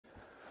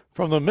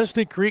From the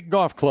Mystic Creek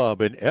Golf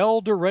Club in El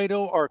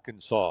Dorado,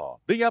 Arkansas,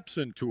 the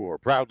Epson Tour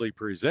proudly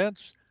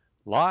presents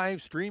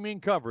live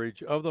streaming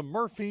coverage of the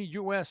Murphy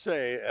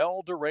USA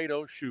El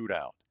Dorado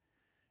Shootout.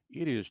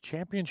 It is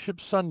Championship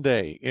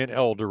Sunday in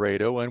El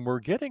Dorado, and we're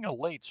getting a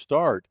late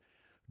start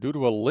due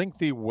to a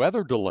lengthy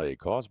weather delay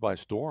caused by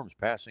storms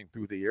passing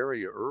through the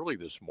area early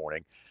this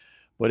morning.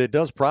 But it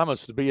does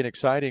promise to be an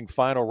exciting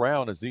final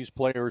round as these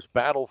players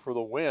battle for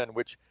the win,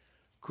 which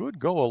could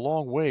go a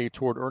long way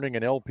toward earning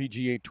an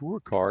LPGA Tour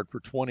card for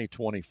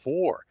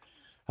 2024.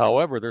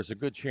 However, there's a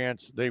good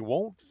chance they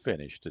won't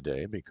finish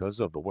today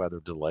because of the weather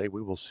delay.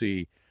 We will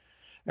see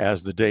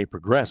as the day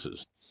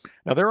progresses.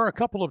 Now, there are a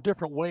couple of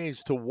different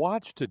ways to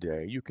watch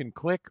today. You can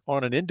click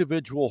on an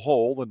individual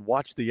hole and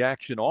watch the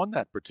action on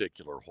that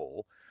particular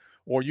hole,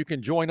 or you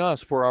can join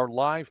us for our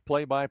live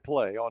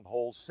play-by-play on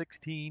holes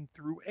 16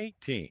 through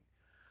 18.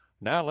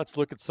 Now, let's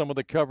look at some of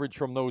the coverage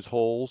from those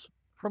holes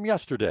from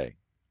yesterday.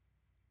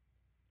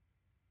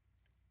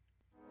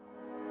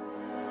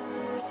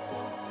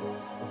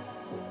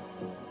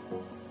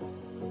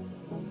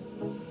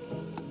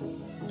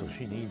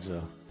 She needs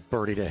a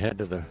birdie to head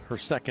to her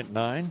second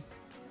nine,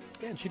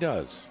 and she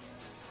does.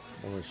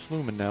 Laura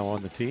Sluman now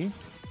on the tee.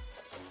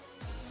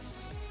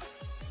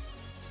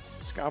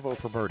 Scavo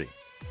for birdie.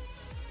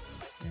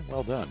 And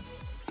well done.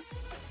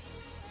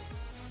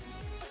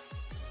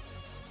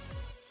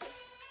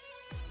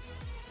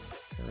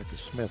 Erica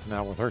Smith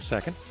now with her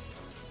second.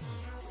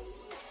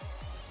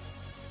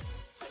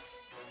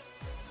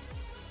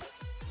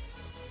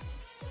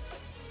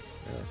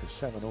 Erica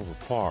 7 over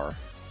par.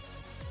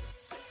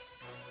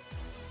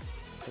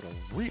 But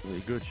a really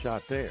good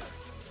shot there.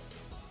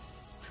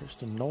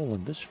 Tristan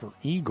Nolan, this for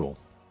eagle.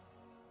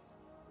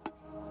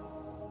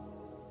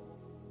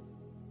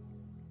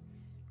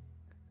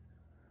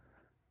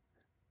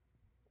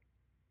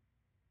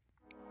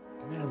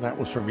 And that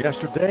was from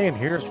yesterday, and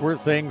here's where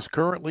things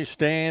currently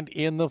stand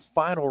in the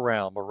final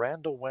round.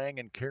 Miranda Wang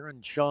and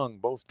Karen Chung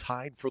both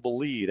tied for the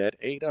lead at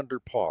 8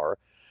 under par.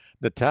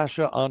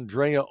 Natasha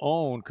Andrea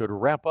Owen could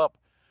wrap up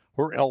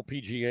her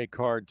LPGA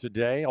card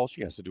today. All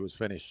she has to do is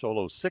finish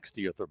solo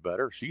 60th or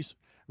better. She's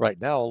right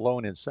now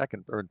alone in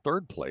second or in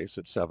third place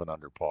at 7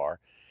 under par.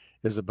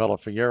 Isabella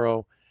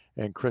Fierro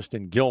and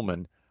Kristen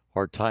Gilman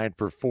are tied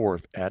for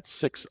fourth at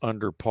 6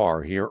 under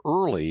par here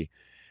early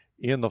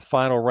in the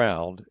final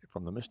round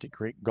from the Mystic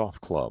Creek Golf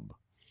Club.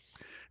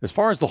 As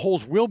far as the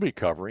holes we'll be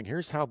covering,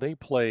 here's how they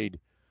played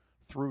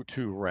through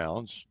 2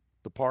 rounds.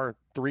 The par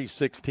 3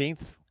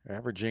 16th,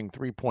 averaging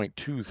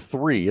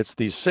 3.23. It's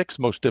the 6th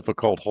most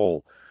difficult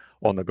hole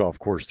on the golf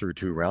course through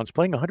 2 rounds,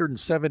 playing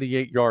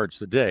 178 yards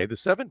today. The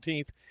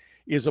 17th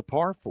is a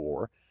par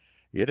 4.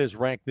 It is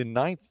ranked the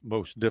 9th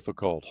most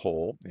difficult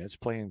hole. It's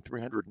playing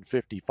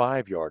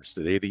 355 yards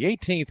today. The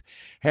 18th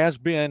has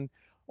been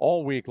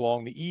all week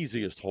long the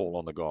easiest hole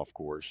on the golf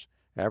course,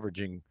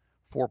 averaging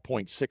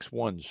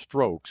 4.61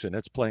 strokes, and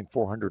it's playing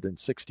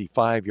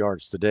 465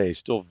 yards today.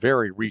 Still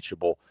very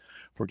reachable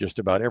for just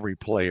about every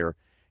player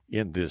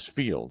in this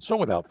field. So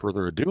without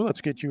further ado,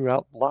 let's get you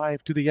out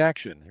live to the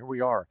action. Here we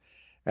are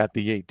at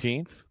the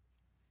 18th.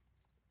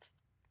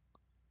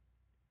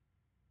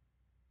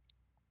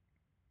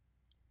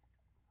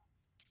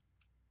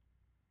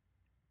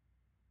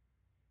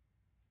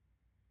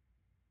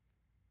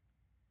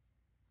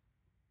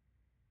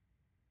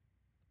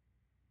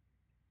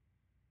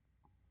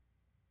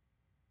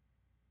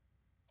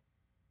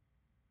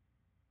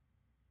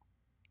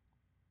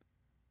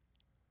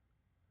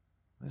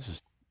 This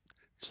is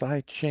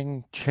Tsai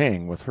Ching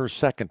Cheng with her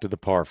second to the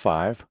par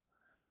 5.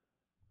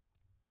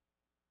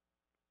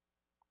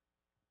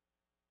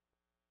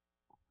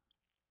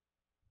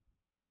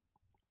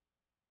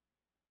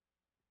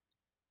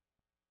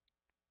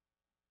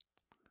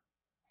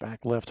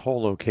 Back left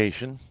hole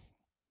location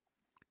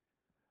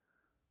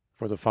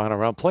for the final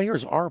round.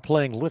 Players are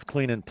playing lift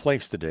clean in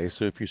place today,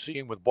 so if you see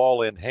him with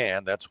ball in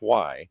hand, that's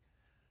why,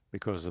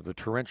 because of the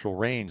torrential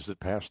rains that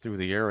passed through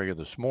the area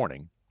this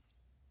morning.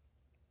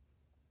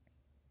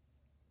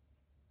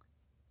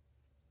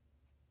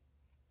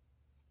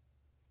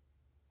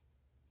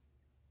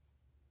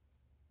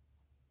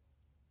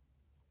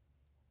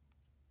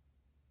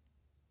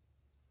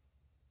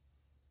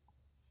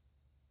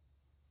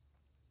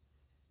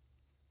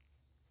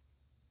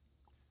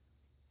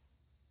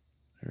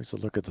 Here's a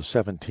look at the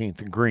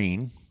 17th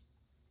green.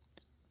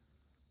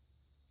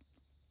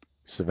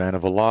 Savannah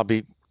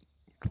Valabi,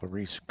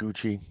 Clarice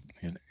Gucci,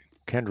 and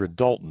Kendra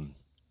Dalton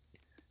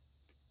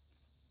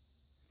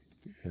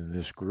in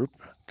this group.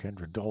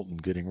 Kendra Dalton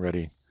getting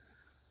ready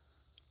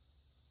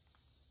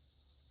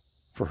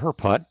for her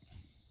putt.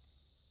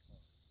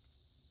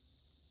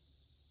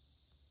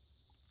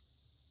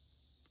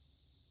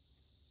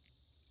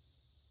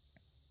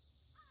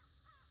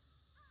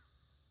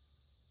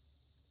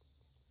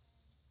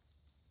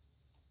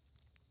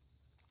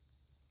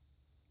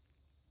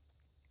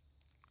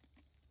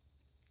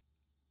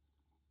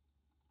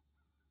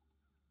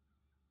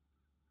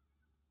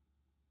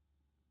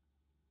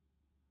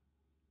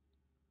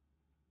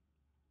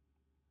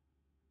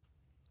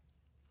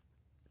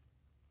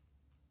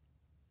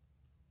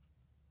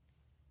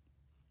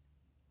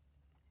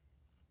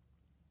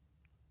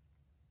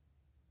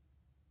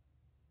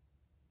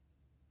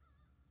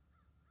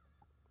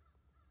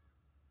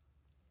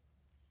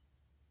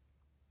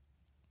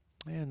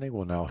 And they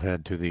will now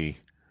head to the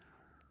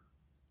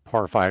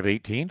par 5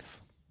 18th.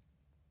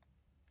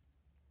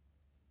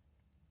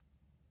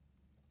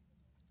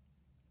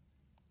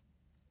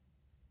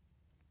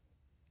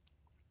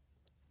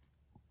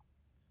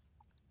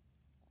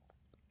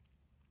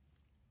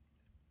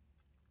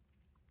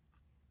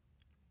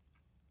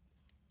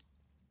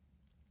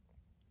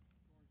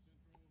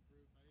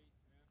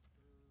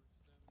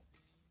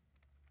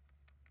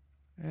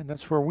 And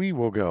that's where we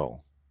will go.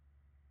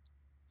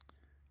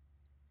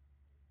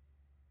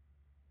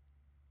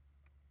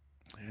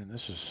 And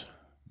this is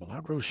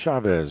Milagros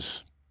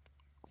Chavez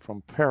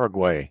from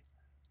Paraguay,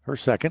 her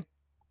second.